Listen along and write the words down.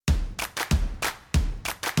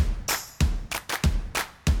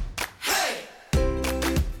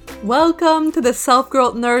Welcome to the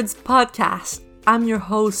Self-Growth Nerds podcast. I'm your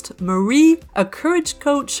host, Marie, a courage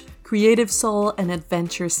coach, creative soul, and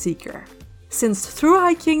adventure seeker. Since through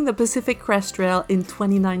hiking the Pacific Crest Trail in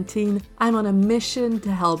 2019, I'm on a mission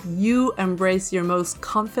to help you embrace your most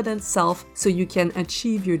confident self so you can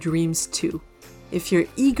achieve your dreams too. If you're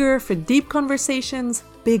eager for deep conversations,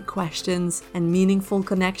 big questions, and meaningful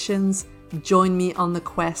connections, join me on the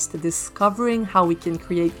quest to discovering how we can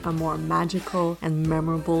create a more magical and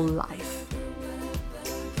memorable life.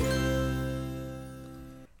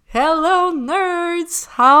 Hello, nerds!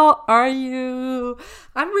 How are you?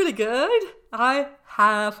 I'm really good. I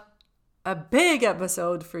have a big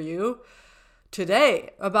episode for you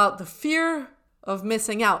today about the fear of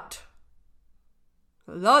missing out.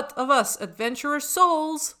 A lot of us adventurer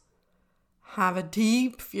souls have a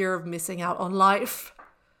deep fear of missing out on life.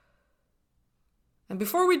 And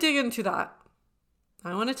before we dig into that,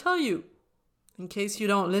 I want to tell you, in case you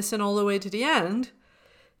don't listen all the way to the end,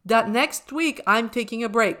 that next week I'm taking a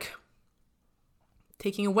break.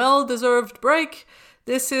 Taking a well-deserved break.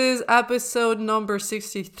 This is episode number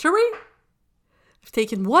 63. I've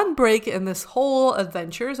taken one break in this whole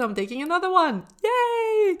adventure, so I'm taking another one.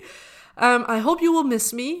 Yay! I hope you will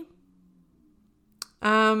miss me.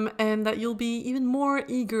 And that you'll be even more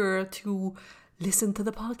eager to listen to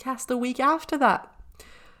the podcast the week after that.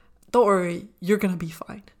 Don't worry, you're gonna be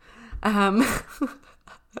fine.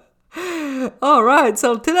 All right,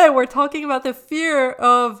 so today we're talking about the fear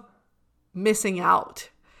of missing out.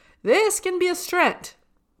 This can be a strength,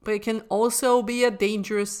 but it can also be a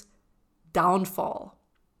dangerous downfall.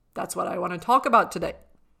 That's what I want to talk about today.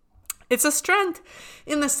 It's a strength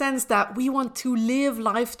in the sense that we want to live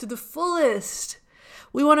life to the fullest.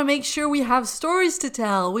 We want to make sure we have stories to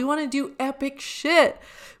tell. We want to do epic shit.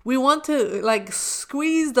 We want to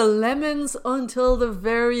squeeze the lemons until the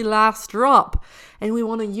very last drop. And we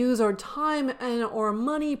want to use our time and our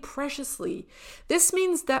money preciously. This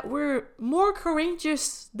means that we're more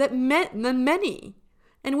courageous than many.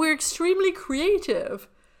 And we're extremely creative.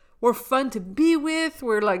 We're fun to be with.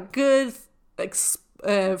 We're good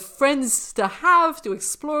friends to have, to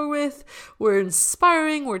explore with. We're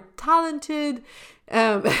inspiring. We're talented.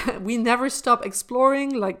 We never stop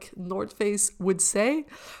exploring, like North Face would say,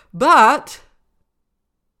 but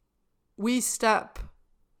we step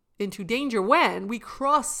into danger when we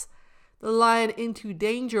cross the line into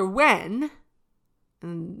danger when,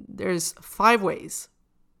 and there's 5 ways.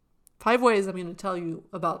 5 ways I'm going to tell you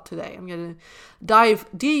about today. I'm going to dive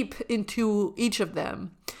deep into each of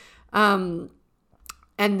them. And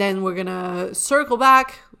then we're going to circle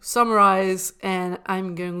back, summarize, and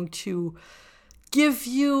I'm going to give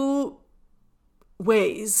you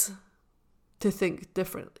ways to think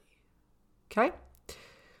differently. Okay?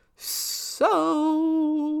 So,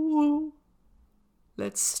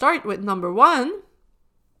 let's start with number 1.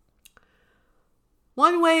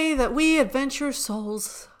 One way that we adventure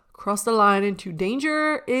souls cross the line into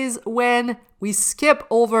danger is when we skip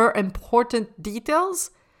over important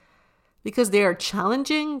details because they are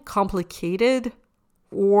challenging, complicated,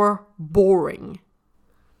 or boring.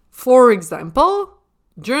 For example,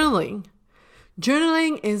 journaling.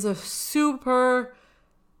 Journaling is a super,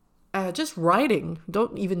 just writing.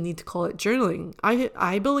 Don't even need to call it journaling.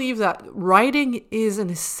 I believe that writing is an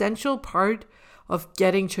essential part of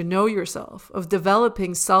getting to know yourself, of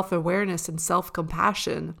developing self-awareness and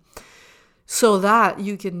self-compassion so that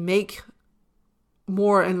you can make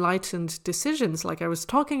more enlightened decisions like I was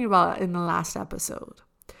talking about in the last episode.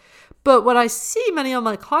 But what I see many of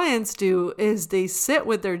my clients do is they sit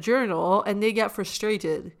with their journal and they get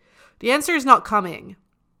frustrated. The answer is not coming.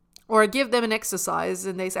 Or I give them an exercise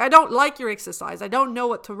and they say, I don't like your exercise. I don't know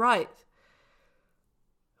what to write.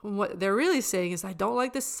 And what they're really saying is, I don't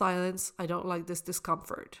like this silence. I don't like this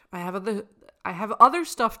discomfort. I have other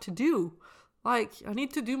stuff to do. Like, I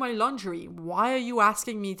need to do my laundry. Why are you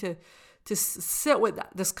asking me to sit with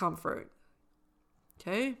that discomfort?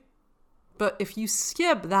 Okay? But if you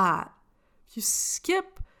skip that, if you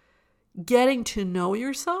skip getting to know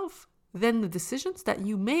yourself, then the decisions that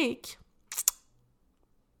you make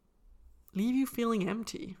leave you feeling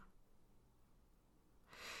empty.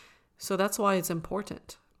 So that's why it's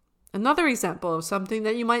important. Another example of something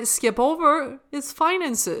that you might skip over is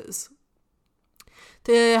finances.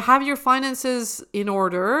 To have your finances in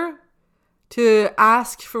order, to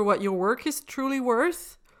ask for what your work is truly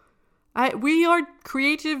worth. We are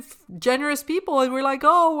creative, generous people, and we're like,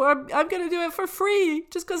 oh, I'm going to do it for free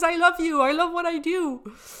just because I love you. I love what I do.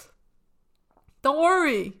 Don't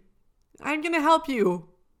worry. I'm going to help you.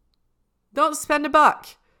 Don't spend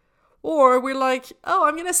 $1. Or we're like, oh,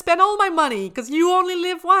 I'm going to spend all my money because you only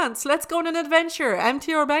live once. Let's go on an adventure.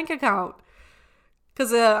 Empty our bank account.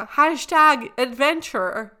 Because hashtag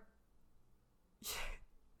adventure.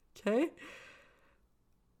 Okay?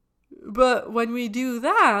 But when we do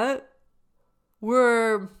that,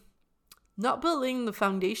 we're not building the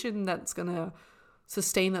foundation that's going to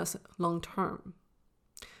sustain us long term.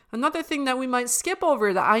 Another thing that we might skip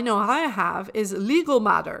over that I know I have is legal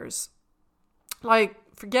matters. Like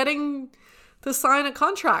forgetting to sign a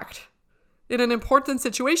contract in an important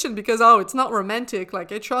situation because, it's not romantic.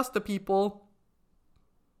 Like I trust the people.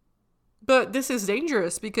 But this is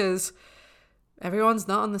dangerous because everyone's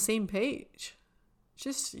not on the same page.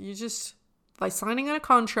 By signing a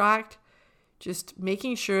contract, just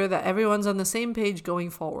making sure that everyone's on the same page going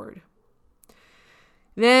forward.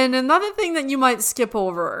 Then another thing that you might skip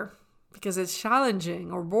over because it's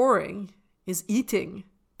challenging or boring is eating,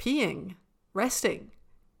 peeing, resting.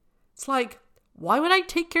 It's like, why would I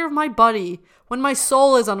take care of my body when my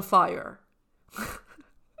soul is on fire?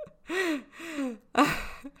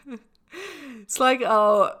 It's like,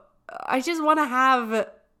 I just want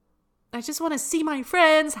to see my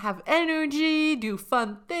friends, have energy, do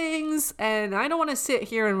fun things, and I don't want to sit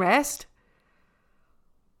here and rest.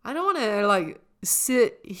 I don't want to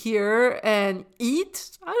sit here and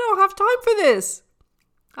eat. I don't have time for this.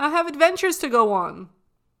 I have adventures to go on.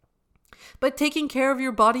 But taking care of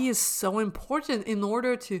your body is so important in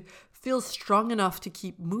order to feel strong enough to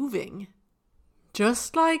keep moving.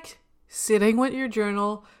 Just like sitting with your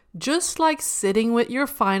journal, just like sitting with your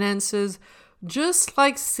finances, just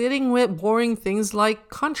like sitting with boring things like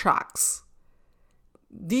contracts.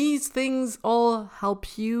 These things all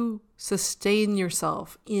help you sustain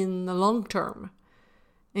yourself in the long term.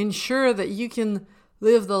 Ensure that you can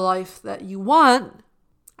live the life that you want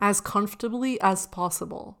as comfortably as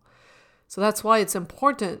possible. So that's why it's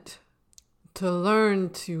important to learn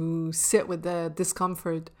to sit with the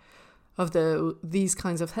discomfort of these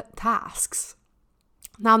kinds of tasks.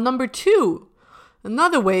 Now, number 2,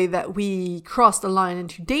 another way that we cross the line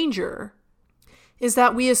into danger is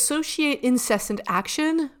that we associate incessant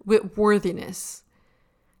action with worthiness.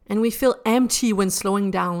 And we feel empty when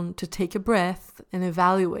slowing down to take a breath and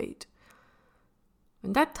evaluate.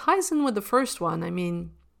 And that ties in with the first one. I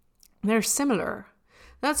mean, they're similar.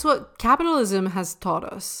 That's what capitalism has taught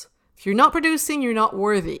us. If you're not producing, you're not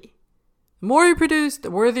worthy. The more you produce,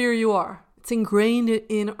 the worthier you are. It's ingrained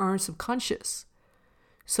in our subconscious.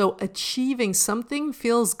 So achieving something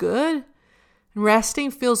feels good, and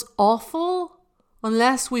resting feels awful,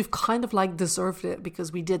 unless we've kind of deserved it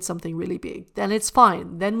because we did something really big. Then it's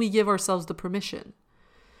fine. Then we give ourselves the permission.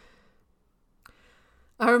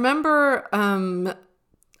 I remember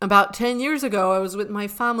about 10 years ago, I was with my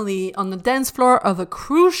family on the dance floor of a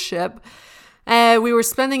cruise ship. We were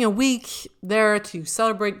spending a week there to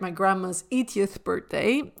celebrate my grandma's 80th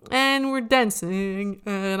birthday, and we're dancing.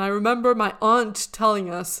 And I remember my aunt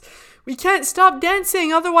telling us, we can't stop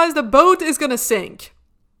dancing, otherwise the boat is going to sink.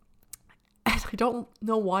 And I don't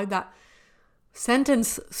know why that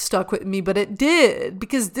sentence stuck with me, but it did,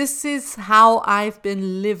 because this is how I've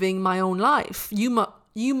been living my own life.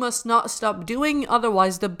 You must not stop doing,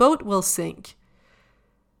 otherwise the boat will sink.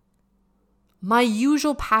 My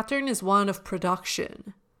usual pattern is one of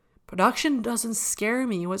production. Production doesn't scare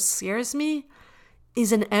me. What scares me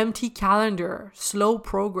is an empty calendar, slow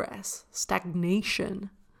progress,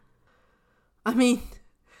 stagnation. I mean,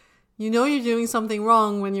 you're doing something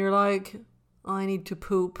wrong when you're like, oh, I need to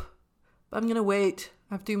poop. I'm going to wait.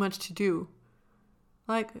 I have too much to do.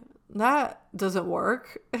 That doesn't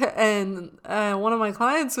work. And one of my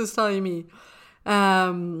clients was telling me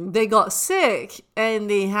they got sick and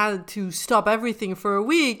they had to stop everything for a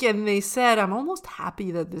week. And they said, I'm almost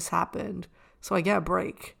happy that this happened, so I get a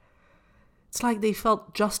break. It's like they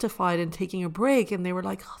felt justified in taking a break. And they were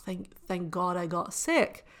like, oh, thank God I got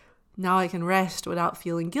sick. Now I can rest without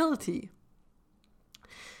feeling guilty.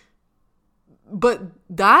 But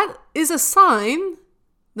that is a sign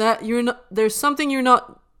that there's something you're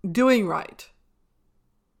not doing right.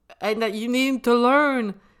 And that you need to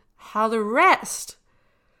learn how to rest,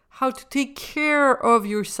 how to take care of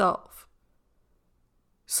yourself,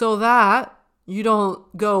 so that you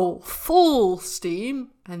don't go full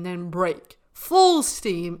steam and then break, full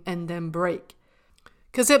steam and then break,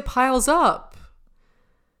 because it piles up.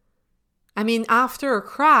 I mean, after a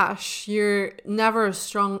crash, you're never as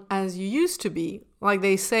strong as you used to be. Like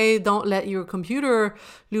they say, don't let your computer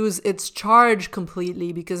lose its charge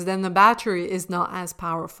completely, because then the battery is not as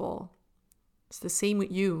powerful. It's the same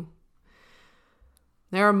with you.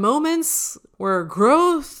 There are moments where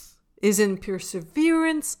growth is in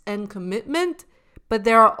perseverance and commitment, But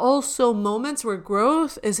there are also moments where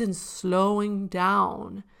growth is in slowing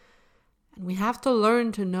down. And we have to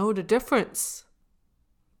learn to know the difference.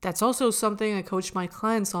 That's also something I coach my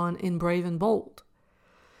clients on in Brave and Bold.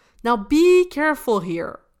 Now be careful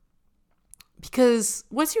here, because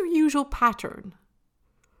what's your usual pattern?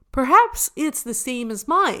 Perhaps it's the same as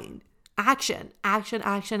mine. Action, action,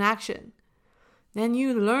 action, action. Then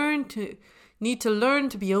you need to learn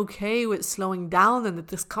to be okay with slowing down and the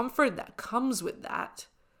discomfort that comes with that.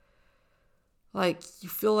 Like you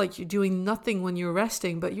feel like you're doing nothing when you're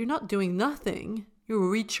resting, but you're not doing nothing. You're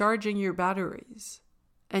recharging your batteries.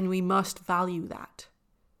 And we must value that.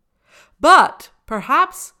 But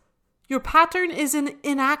perhaps your pattern is in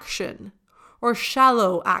inaction or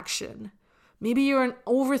shallow action. Maybe you're an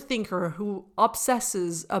overthinker who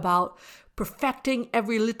obsesses about perfecting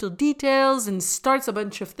every little details and starts a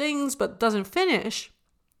bunch of things but doesn't finish.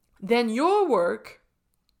 Then your work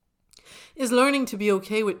is learning to be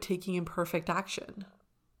okay with taking imperfect action.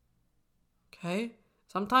 Okay?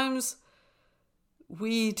 Sometimes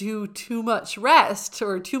we do too much rest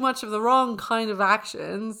or too much of the wrong kind of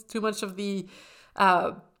actions, too much of the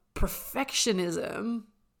perfectionism,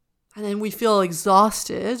 and then we feel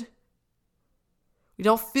exhausted. We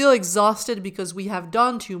don't feel exhausted because we have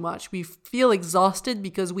done too much. We feel exhausted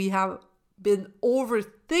because we have been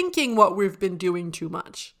overthinking what we've been doing too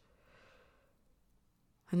much.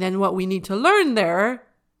 And then what we need to learn there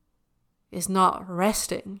is not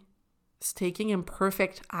resting. It's taking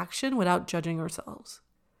imperfect action without judging ourselves.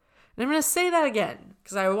 And I'm going to say that again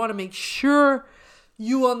because I want to make sure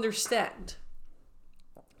you understand.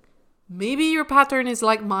 Maybe your pattern is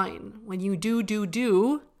like mine. When you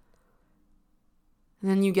do, and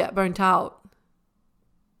then you get burnt out.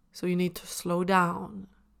 So you need to slow down.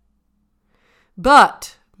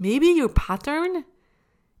 But maybe your pattern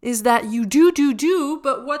is that you do,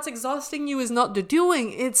 but what's exhausting you is not the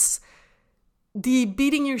doing. It's the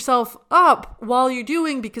beating yourself up while you're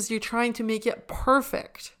doing because you're trying to make it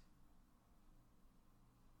perfect.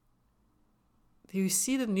 Do you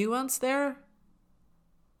see the nuance there?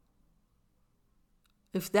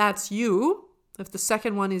 If that's you, if the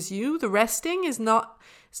second one is you, the resting is not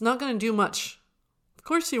going to do much. Of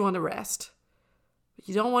course you want to rest. But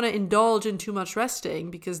you don't want to indulge in too much resting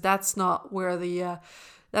because that's not where the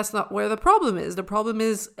problem is. The problem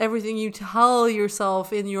is everything you tell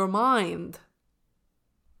yourself in your mind.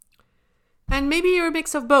 And maybe you're a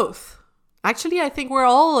mix of both. Actually, I think we're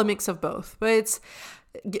all a mix of both. But it's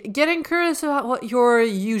getting curious about what your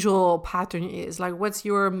usual pattern is. Like, what's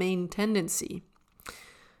your main tendency?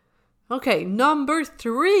 Okay, number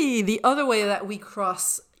 3, the other way that we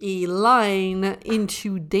cross a line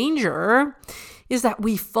into danger is that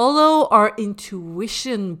we follow our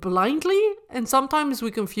intuition blindly, and sometimes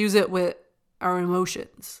we confuse it with our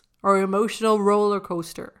emotions, our emotional roller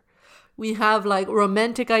coaster. We have like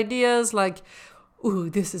romantic ideas like, ooh,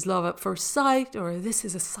 this is love at first sight, or this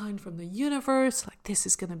is a sign from the universe, like this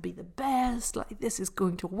is going to be the best, like this is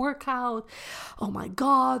going to work out, oh my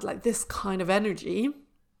God, like this kind of energy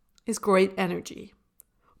is great energy.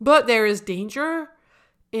 But there is danger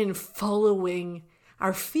in following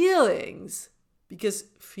our feelings because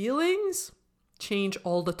feelings change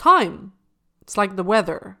all the time. It's like the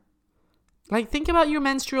weather. Like think about your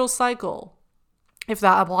menstrual cycle, if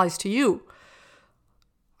that applies to you.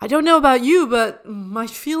 I don't know about you, but my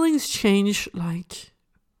feelings change like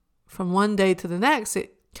from one day to the next.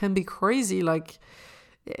 It can be crazy. Like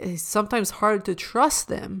it's sometimes hard to trust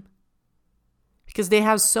them because they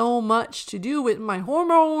have so much to do with my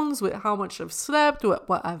hormones, with how much I've slept, with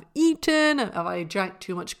what I've eaten, if I drank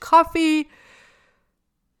too much coffee.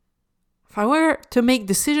 If I were to make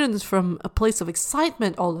decisions from a place of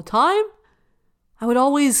excitement all the time, I would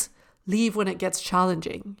always leave when it gets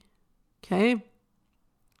challenging. Okay?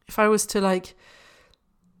 If I was to like,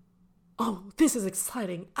 oh, this is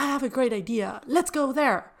exciting. I have a great idea. Let's go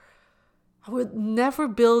there. I would never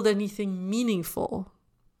build anything meaningful.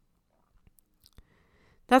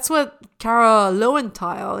 That's what Kara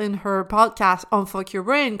Loewentheil in her podcast Unfuck Your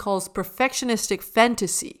Brain calls perfectionistic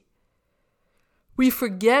fantasy. We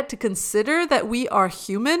forget to consider that we are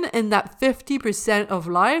human and that 50% of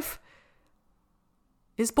life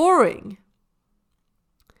is boring.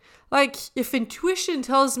 Like, if intuition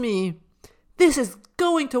tells me this is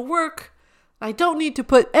going to work, I don't need to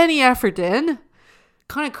put any effort in,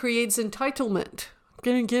 kind of creates entitlement. I'm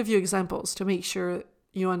going to give you examples to make sure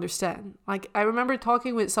you understand. Like, I remember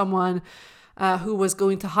talking with someone who was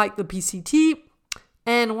going to hike the PCT,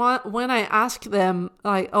 and when I asked them,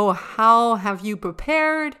 like, oh, how have you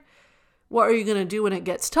prepared? What are you going to do when it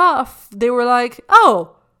gets tough? They were like,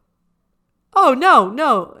 oh, oh,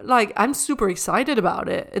 no, like I'm super excited about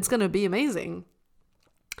it. It's going to be amazing.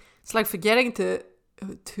 It's like forgetting to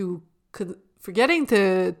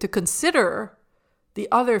consider the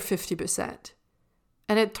other 50%.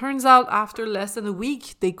 And it turns out after less than a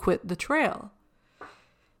week, they quit the trail.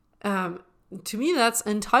 To me, that's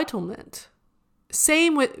entitlement.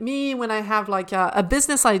 Same with me when I have like a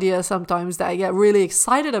business idea sometimes that I get really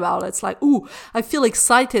excited about. It's like, ooh, I feel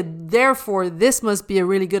excited. Therefore, this must be a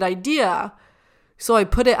really good idea. So I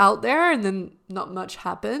put it out there and then not much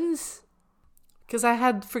happens. Because I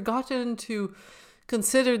had forgotten to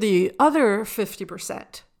consider the other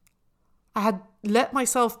 50%. I had let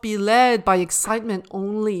myself be led by excitement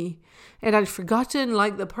only. And I'd forgotten,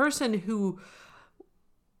 like the person who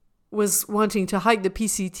was wanting to hike the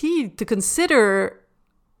PCT, to consider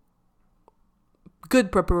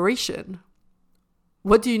good preparation.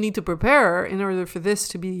 What do you need to prepare in order for this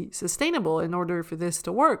to be sustainable, in order for this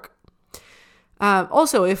to work?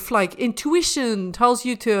 Also, if like intuition tells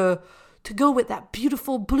you to go with that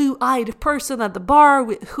beautiful blue-eyed person at the bar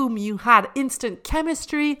with whom you had instant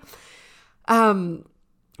chemistry,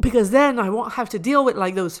 because then I won't have to deal with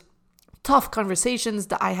like those tough conversations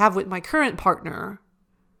that I have with my current partner.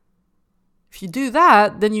 If you do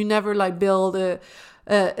that, then you never like build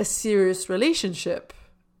a serious relationship.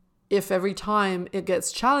 If every time it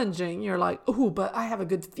gets challenging, you're like, oh, but I have a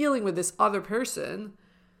good feeling with this other person.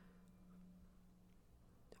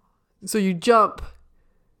 So you jump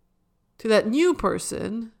to that new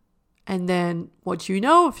person, and then what you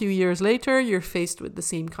know, a few years later, you're faced with the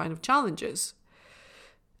same kind of challenges.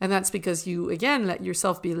 And that's because you, again, let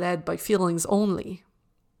yourself be led by feelings only.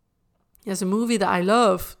 There's a movie that I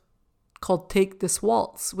love called Take This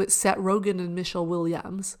Waltz with Seth Rogen and Michelle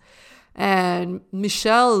Williams. And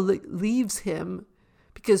Michelle leaves him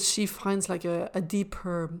because she finds like a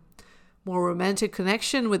deeper, more romantic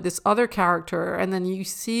connection with this other character. And then you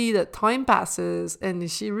see that time passes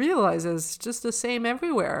and she realizes it's just the same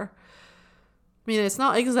everywhere. I mean, it's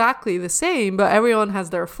not exactly the same, but everyone has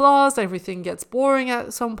their flaws. Everything gets boring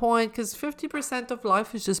at some point because 50% of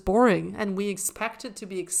life is just boring. And we expect it to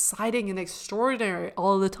be exciting and extraordinary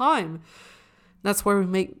all the time. That's where we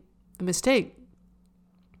make a mistake.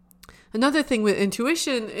 Another thing with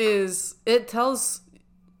intuition is it tells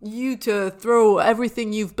you to throw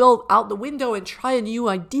everything you've built out the window and try a new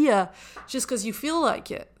idea just because you feel like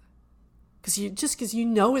it. Because you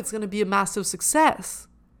know it's going to be a massive success.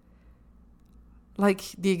 Like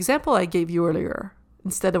the example I gave you earlier,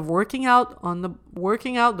 instead of working out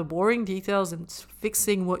the boring details and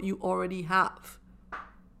fixing what you already have.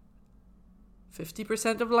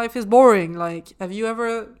 50% of life is boring. Like, have you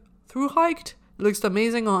ever thru hiked? It looks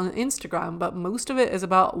amazing on Instagram, but most of it is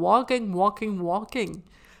about walking,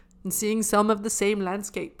 and seeing some of the same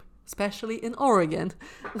landscape, especially in Oregon.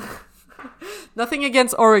 Nothing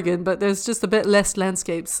against Oregon, but there's just a bit less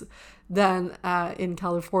landscapes than in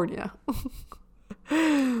California.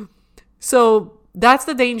 So that's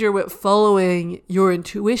the danger with following your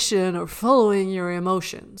intuition or following your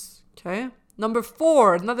emotions. Okay. Number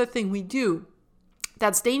 4, another thing we do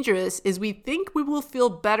that's dangerous is we think we will feel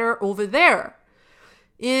better over there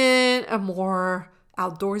in a more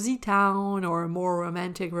outdoorsy town or a more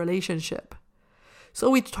romantic relationship. So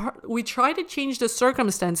we try to change the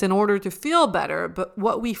circumstance in order to feel better, but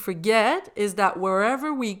what we forget is that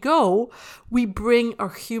wherever we go, we bring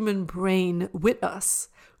our human brain with us.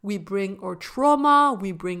 We bring our trauma,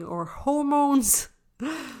 we bring our hormones.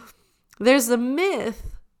 There's a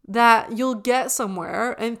myth that you'll get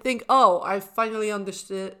somewhere and think, oh, I finally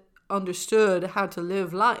understood how to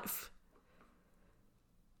live life.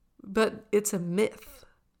 But it's a myth.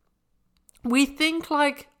 We think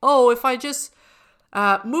like, oh, if I just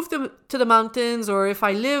move to the mountains, or if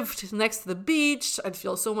I lived next to the beach, I'd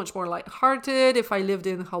feel so much more lighthearted. If I lived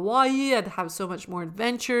in Hawaii, I'd have so much more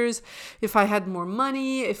adventures. If I had more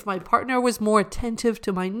money, if my partner was more attentive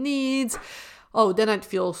to my needs, oh, then I'd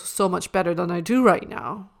feel so much better than I do right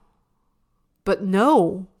now. But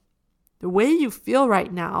no, the way you feel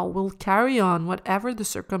right now will carry on whatever the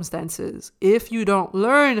circumstances if you don't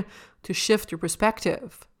learn to shift your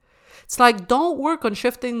perspective. It's like, don't work on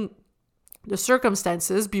shifting the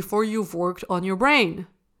circumstances before you've worked on your brain.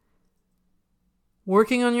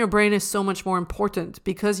 Working on your brain is so much more important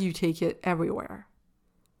because you take it everywhere.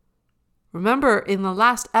 Remember, in the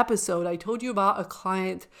last episode, I told you about a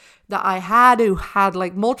client that I had who had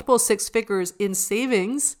like multiple 6 figures in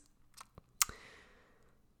savings,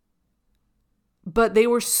 but they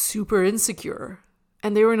were super insecure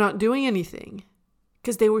and they were not doing anything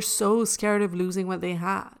because they were so scared of losing what they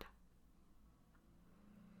had.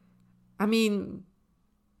 I mean,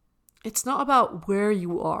 It's not about where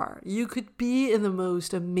you are. You could be in the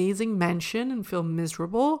most amazing mansion and feel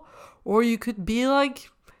miserable, or you could be like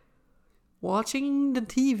watching the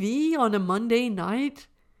TV on a Monday night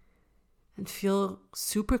and feel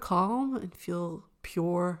super calm and feel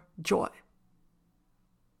pure joy.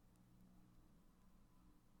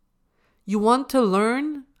 You want to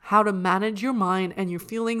learn how to manage your mind and your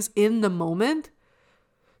feelings in the moment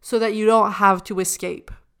so that you don't have to escape.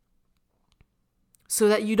 So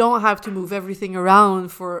that you don't have to move everything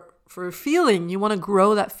around for a feeling. You want to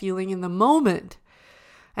grow that feeling in the moment.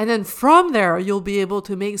 And then from there, you'll be able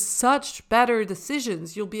to make such better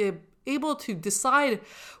decisions. You'll be able to decide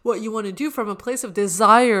what you want to do from a place of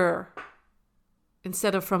desire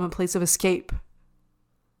instead of from a place of escape.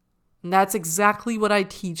 And that's exactly what I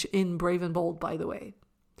teach in Brave and Bold, by the way.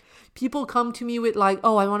 People come to me with like,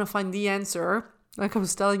 oh, I want to find the answer, like I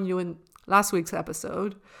was telling you in last week's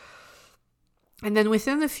episode. And then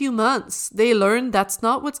within a few months, they learn that's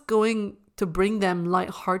not what's going to bring them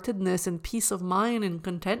lightheartedness and peace of mind and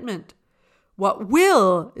contentment. What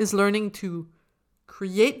will is learning to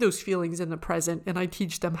create those feelings in the present, and I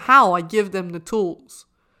teach them how. I give them the tools.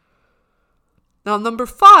 Now, number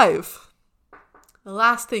 5, the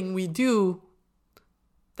last thing we do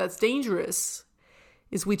that's dangerous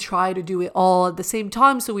is we try to do it all at the same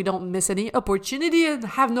time so we don't miss any opportunity and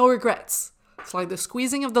have no regrets. It's like the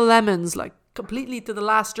squeezing of the lemons, like completely to the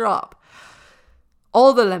last drop.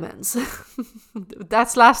 All the lemons.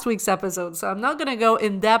 That's last week's episode, so I'm not going to go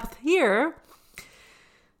in depth here.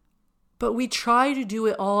 But we try to do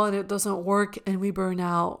it all and it doesn't work and we burn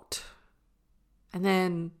out. And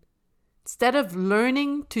then instead of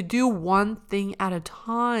learning to do one thing at a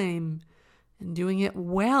time and doing it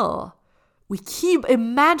well, we keep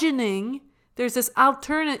imagining there's this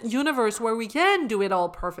alternate universe where we can do it all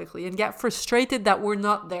perfectly and get frustrated that we're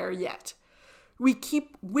not there yet. We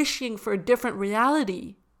keep wishing for a different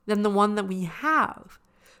reality than the one that we have.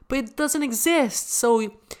 But it doesn't exist.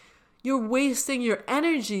 So you're wasting your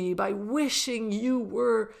energy by wishing you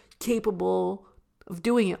were capable of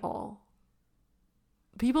doing it all.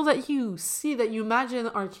 People that you see, that you imagine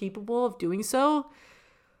are capable of doing so,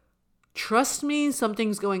 trust me,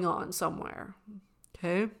 something's going on somewhere.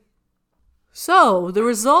 Okay? So the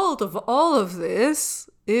result of all of this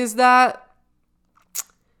is that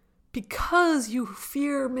because you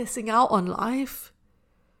fear missing out on life,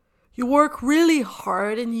 you work really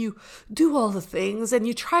hard and you do all the things and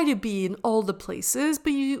you try to be in all the places,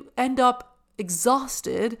 but you end up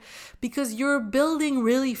exhausted because you're building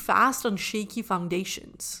really fast on shaky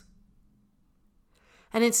foundations.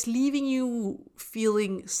 And it's leaving you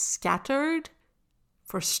feeling scattered,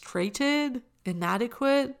 frustrated,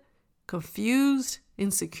 inadequate, confused,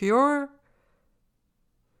 insecure.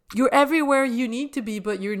 You're everywhere you need to be,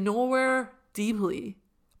 but you're nowhere deeply.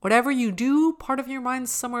 Whatever you do, part of your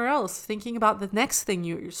mind's somewhere else, thinking about the next thing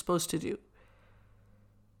you're supposed to do.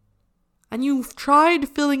 And you've tried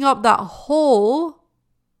filling up that hole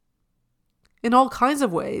in all kinds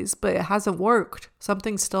of ways, but it hasn't worked.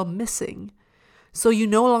 Something's still missing. So you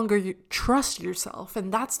no longer trust yourself,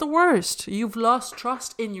 and that's the worst. You've lost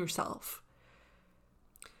trust in yourself.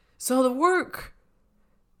 So the work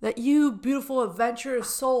that you, beautiful, adventurous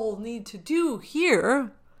soul, need to do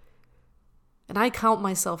here, and I count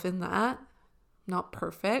myself in that, not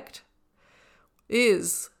perfect,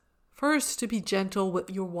 is first to be gentle with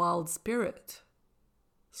your wild spirit.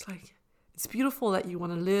 It's like, it's beautiful that you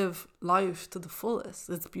want to live life to the fullest.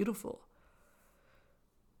 It's beautiful.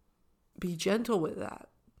 Be gentle with that.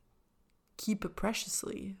 Keep it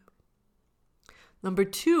preciously. Number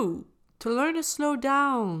 2, to learn to slow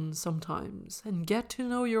down sometimes and get to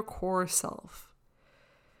know your core self.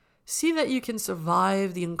 See that you can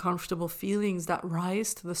survive the uncomfortable feelings that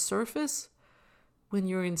rise to the surface when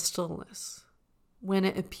you're in stillness, when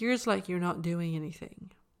it appears like you're not doing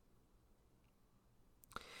anything.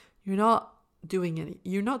 You're not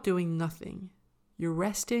doing nothing. You're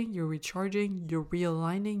resting, you're recharging, you're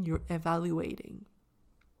realigning, you're evaluating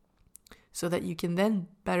so that you can then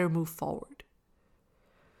better move forward.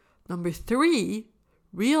 Number 3,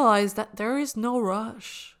 realize that there is no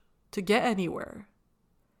rush to get anywhere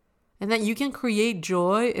and that you can create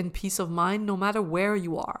joy and peace of mind no matter where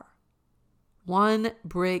you are. One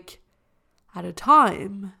brick at a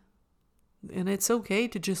time. And it's okay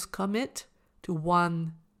to just commit to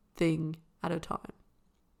one thing at a time.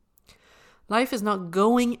 Life is not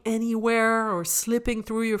going anywhere or slipping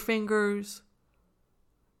through your fingers.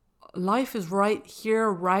 Life is right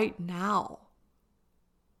here, right now.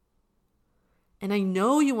 And I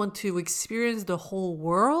know you want to experience the whole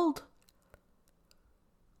world,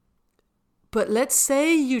 But let's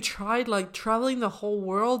say you tried like traveling the whole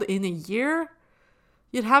world in a year,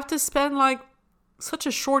 you'd have to spend like such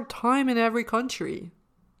a short time in every country.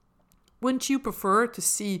 Wouldn't you prefer to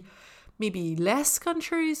see maybe less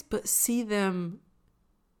countries, but see them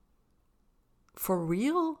for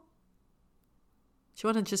real? Do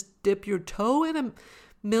you want to just dip your toe in a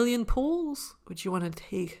million pools? Or do you want to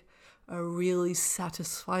take a really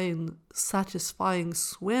satisfying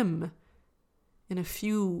swim in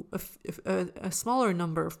a smaller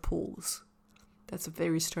number of pools? That's a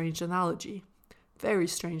very strange analogy. Very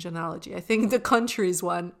strange analogy. I think the countries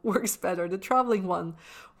one works better. The traveling one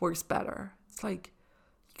works better. It's like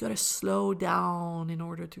you gotta slow down in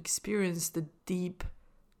order to experience the deep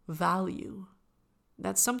value.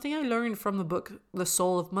 That's something I learned from the book The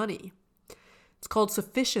Soul of Money. It's called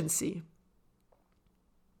sufficiency.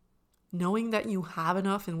 Knowing that you have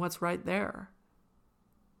enough and what's right there.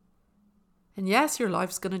 And yes, your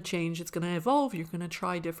life's going to change. It's going to evolve. You're going to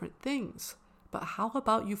try different things. But how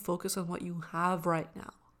about you focus on what you have right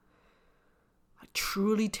now?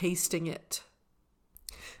 Truly tasting it.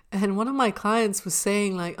 And one of my clients was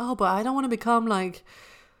saying like, oh, but I don't want to become like,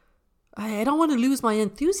 I don't want to lose my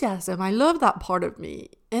enthusiasm. I love that part of me.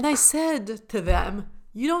 And I said to them,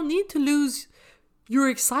 you don't need to lose your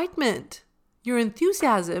excitement, your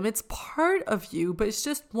enthusiasm. It's part of you, but it's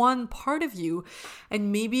just one part of you.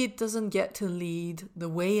 And maybe it doesn't get to lead the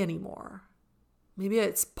way anymore. Maybe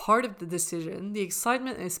it's part of the decision. The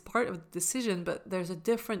excitement is part of the decision, but there's a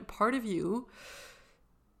different part of you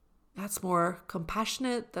that's more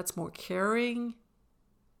compassionate, that's more caring,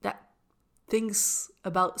 that thinks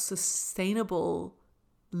about sustainable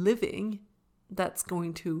living, that's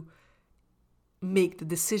going to make the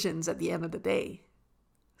decisions at the end of the day.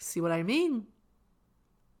 See what I mean?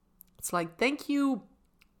 It's like, thank you,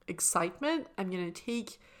 excitement. I'm going to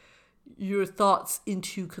take your thoughts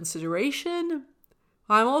into consideration.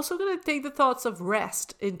 I'm also going to take the thoughts of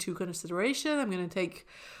rest into consideration. I'm going to take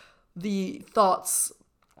the thoughts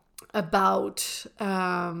about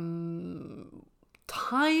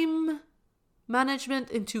time management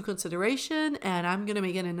into consideration. And I'm going to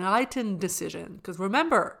make an enlightened decision. Because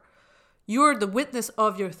remember, you're the witness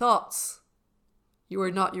of your thoughts. You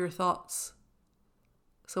are not your thoughts.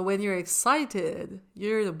 So when you're excited,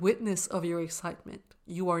 you're the witness of your excitement.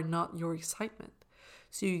 You are not your excitement.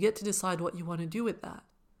 So you get to decide what you want to do with that.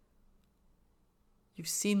 You've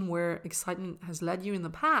seen where excitement has led you in the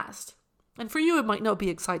past. And for you, it might not be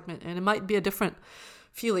excitement and it might be a different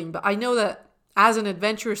feeling. But I know that as an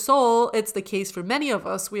adventure soul, it's the case for many of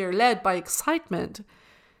us. We are led by excitement.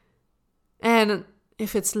 And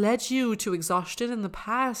if it's led you to exhaustion in the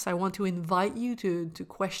past, I want to invite you to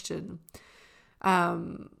question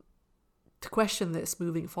this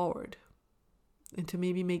moving forward and to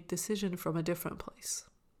maybe make decision from a different place.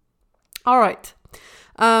 All right.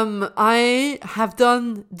 I have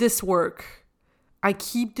done this work. I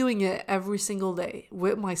keep doing it every single day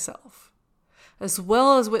with myself, as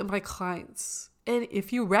well as with my clients. And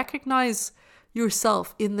if you recognize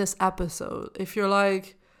yourself in this episode, if you're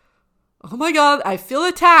like, oh my God, I feel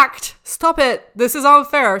attacked. Stop it. This is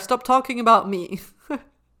unfair. Stop talking about me.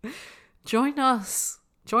 Join us.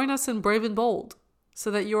 Join us in Brave and Bold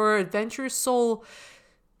so that your adventurous soul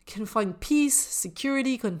can find peace,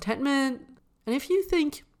 security, contentment. And if you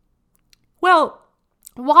think, well,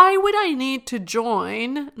 why would I need to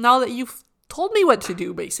join now that you've told me what to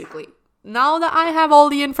do, basically? Now that I have all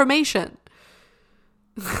the information.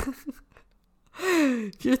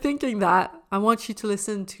 If you're thinking that, I want you to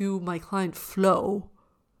listen to my client Flo.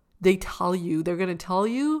 They're going to tell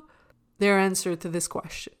you their answer to this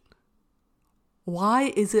question.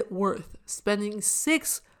 Why is it worth spending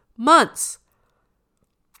 6 months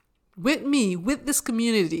with me, with this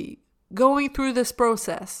community, going through this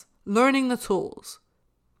process, learning the tools?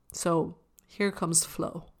 So here comes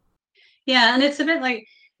Flo. Yeah, and it's a bit like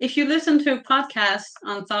if you listen to a podcast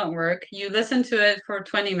on thought work, you listen to it for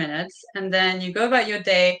 20 minutes and then you go about your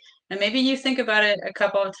day and maybe you think about it a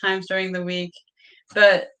couple of times during the week,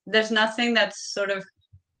 but there's nothing that sort of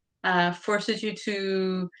forces you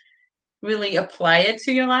to really apply it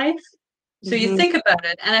to your life. So you think about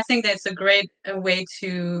it, and I think that's a great way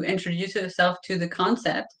to introduce yourself to the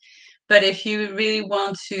concept. But if you really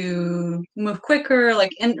want to move quicker,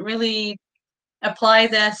 like, and really apply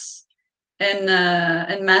this in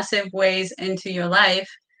massive ways into your life,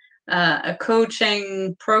 a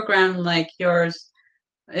coaching program like yours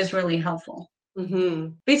is really helpful.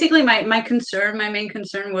 Basically, my main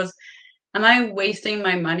concern was, am I wasting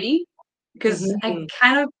my money? Because I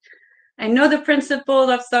know the principles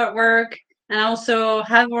of thought work, and I also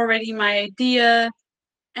have already my idea,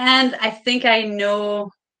 and I think I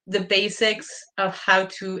know the basics of how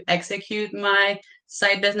to execute my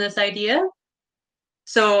side business idea.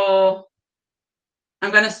 So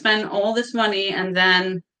I'm going to spend all this money and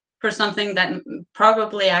then for something that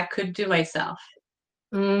probably I could do myself.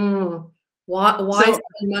 Why spend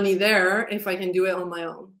money there if I can do it on my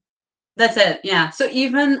own? That's it. Yeah. So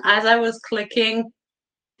even as I was clicking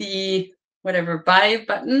the whatever buy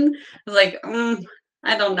button, I was like,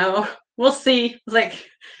 I don't know. We'll see. Like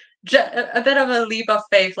a bit of a leap of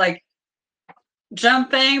faith, like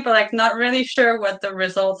jumping, but like not really sure what the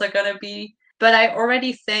results are going to be. But I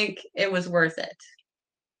already think it was worth it.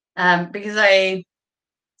 Because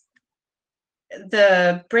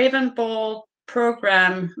the Brave and Bold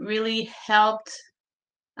program really helped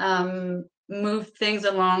move things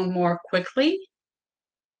along more quickly,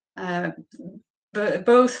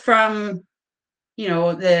 both from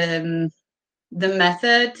the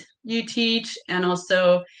method you teach and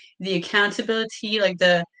also the accountability, like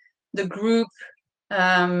the group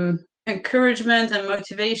encouragement and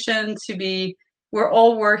motivation to be. We're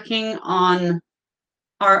all working on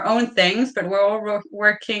our own things, but we're all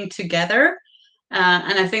working together,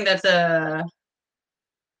 and I think that's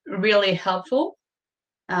really helpful.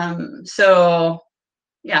 So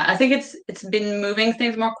yeah, I think it's been moving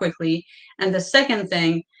things more quickly. And the second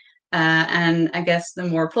thing, and I guess the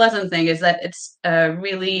more pleasant thing, is that it's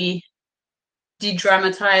really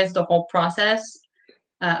de-dramatized the whole process.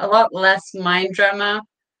 A lot less mind drama.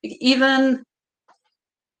 Even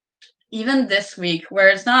this week, where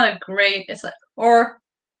it's not a great, it's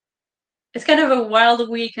kind of a wild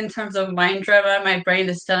week in terms of mind drama. My brain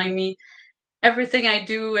is telling me everything I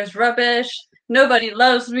do is rubbish. Nobody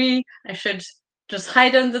loves me. I should just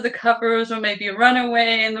hide under the covers or maybe run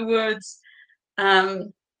away in the woods.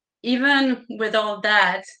 Even with all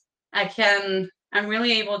that, I'm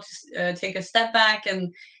really able to take a step back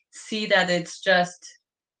and see that it's just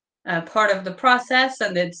part of the process,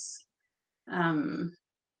 and it's I'm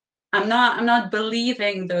not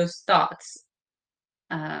believing those thoughts.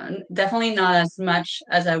 Definitely not as much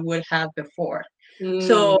as I would have before.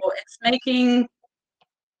 So it's making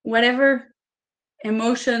whatever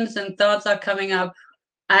emotions and thoughts are coming up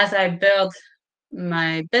as I build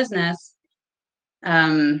my business,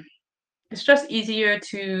 it's just easier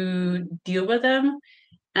to deal with them,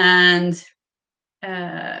 and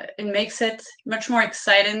it makes it much more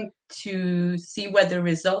exciting to see what the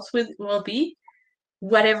results will be,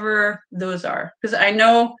 whatever those are. Because I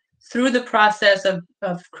know through the process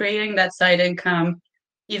of creating that side income,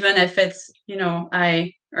 even if it's,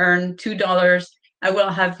 I earn $2, I will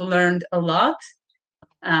have learned a lot.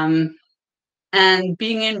 And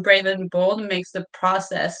being in Brave and Bold makes that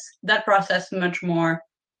process much more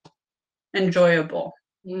enjoyable.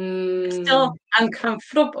 It's still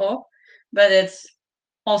uncomfortable, but it's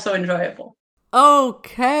also enjoyable.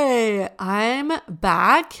 Okay, I'm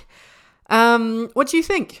back. What do you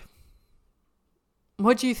think?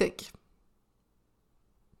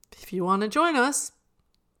 If you want to join us,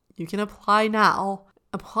 you can apply now.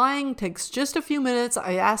 Applying takes just a few minutes.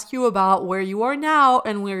 I ask you about where you are now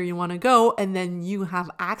and where you want to go, and then you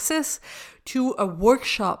have access to a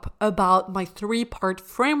workshop about my 3-part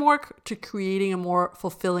framework to creating a more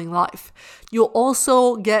fulfilling life. You'll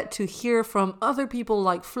also get to hear from other people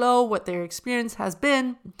like Flo what their experience has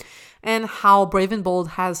been and how Brave and Bold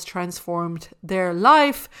has transformed their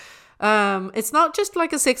life. It's not just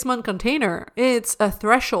like a 6-month container. It's a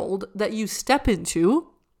threshold that you step into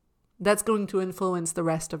that's going to influence the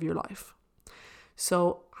rest of your life.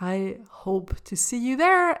 So I hope to see you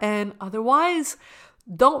there. And otherwise,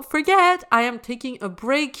 don't forget, I am taking a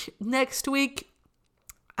break next week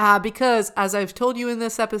because, as I've told you in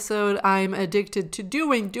this episode, I'm addicted to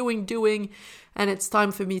doing, and it's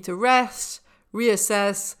time for me to rest,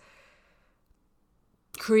 reassess,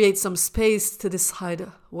 create some space to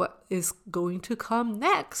decide what is going to come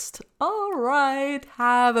next. All right.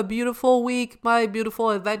 Have a beautiful week, my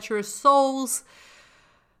beautiful adventurous souls.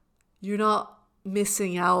 You're not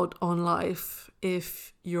missing out on life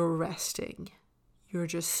if you're resting. You're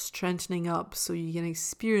just strengthening up so you can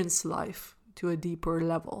experience life to a deeper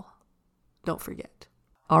level. Don't forget.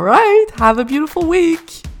 All right. Have a beautiful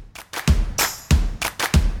week.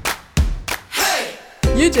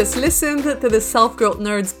 You just listened to the Self-Growth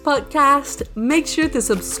Nerds podcast. Make sure to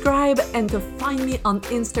subscribe and to find me on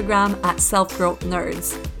Instagram at Self-Growth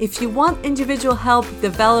Nerds. If you want individual help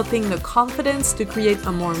developing the confidence to create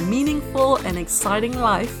a more meaningful and exciting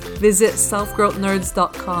life, visit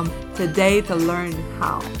selfgrowthnerds.com today to learn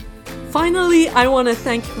how. Finally, I want to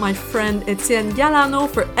thank my friend Etienne Galano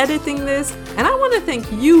for editing this, and I want to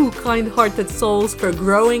thank you, kind-hearted souls, for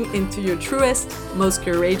growing into your truest, most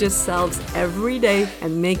courageous selves every day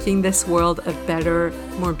and making this world a better,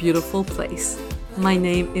 more beautiful place. My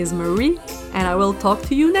name is Marie, and I will talk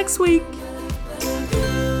to you next week.